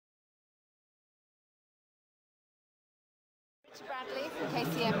Bradley from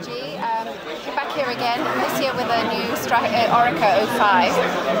KCMG. You're back here again, this year with a new Orica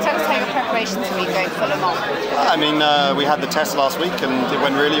 05. Tell us how your preparations have been going for Le Mans. I mean, we had the test last week and it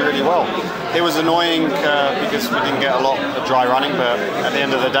went really, really well. It was annoying because we didn't get a lot of dry running, but at the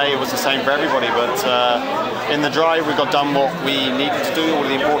end of the day it was the same for everybody. But in the dry we got done what we needed to do, all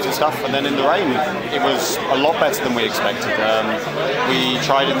the important stuff, and then in the rain it was a lot better than we expected. We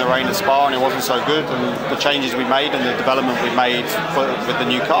tried in the rain at Spa and it wasn't so good, and the changes we made and the development we made with the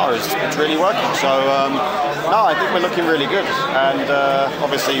new car it's really working. So no, I think we're looking really good, and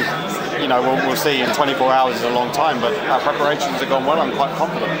obviously, you know, we'll see. In 24 hours is a long time, but our preparations have gone well. I'm quite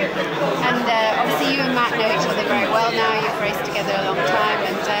confident. And obviously you and Matt know each other very well now. You've raced together a long time,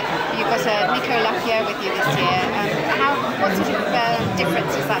 and you've got Nico Lapierre with you this year. What sort of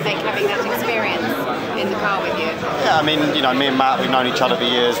difference does that make, having that experience in the car with you? Yeah, I mean, you know, me and Matt, we've known each other for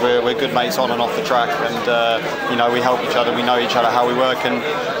years. We're good mates on and off the track, and you know, we help each other. We know each other, how we work, and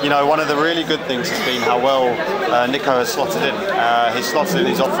you know, one of the really good things has been how well Nico has slotted in. He's slotted in.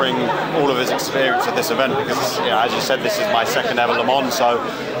 He's offering all of his experience at this event because, you know, as you said, this is my second ever Le Mans, so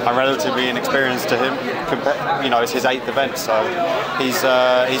I'm relatively inexperienced to him. You know, it's his 8th event, so he's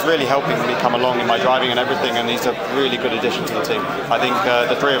really helping me come along in my driving and everything, and he's a really good addition to the team. I think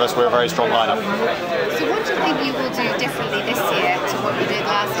the three of us were a very strong lineup. So what do you think you will do differently this year to what you did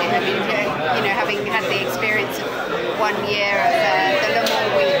last year? I mean, you know, having had the experience of 1 year of the Le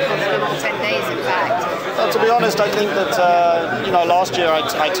Mans week, or the Le Mans 10 days, in fact. Well, to be honest, I think that you know, last year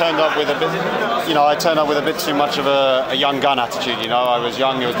I turned up with a bit, you know, too much of a young gun attitude. You know, I was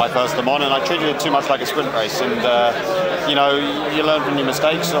young; it was my first Le Mans, and I treated it too much like a sprint race. And you know, you learn from your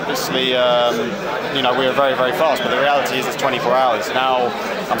mistakes. Obviously, you know, we were very, very fast, but the reality is it's 24 hours. Now,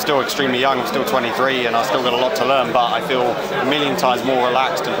 I'm still extremely young. I'm still 23, and I've still got a lot to learn. But I feel a million times more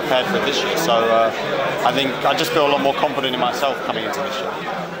relaxed and prepared for it this year. So I think I just feel a lot more confident in myself coming into this year.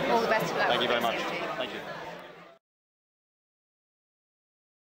 All the best of luck. Thank you very much. Thank you.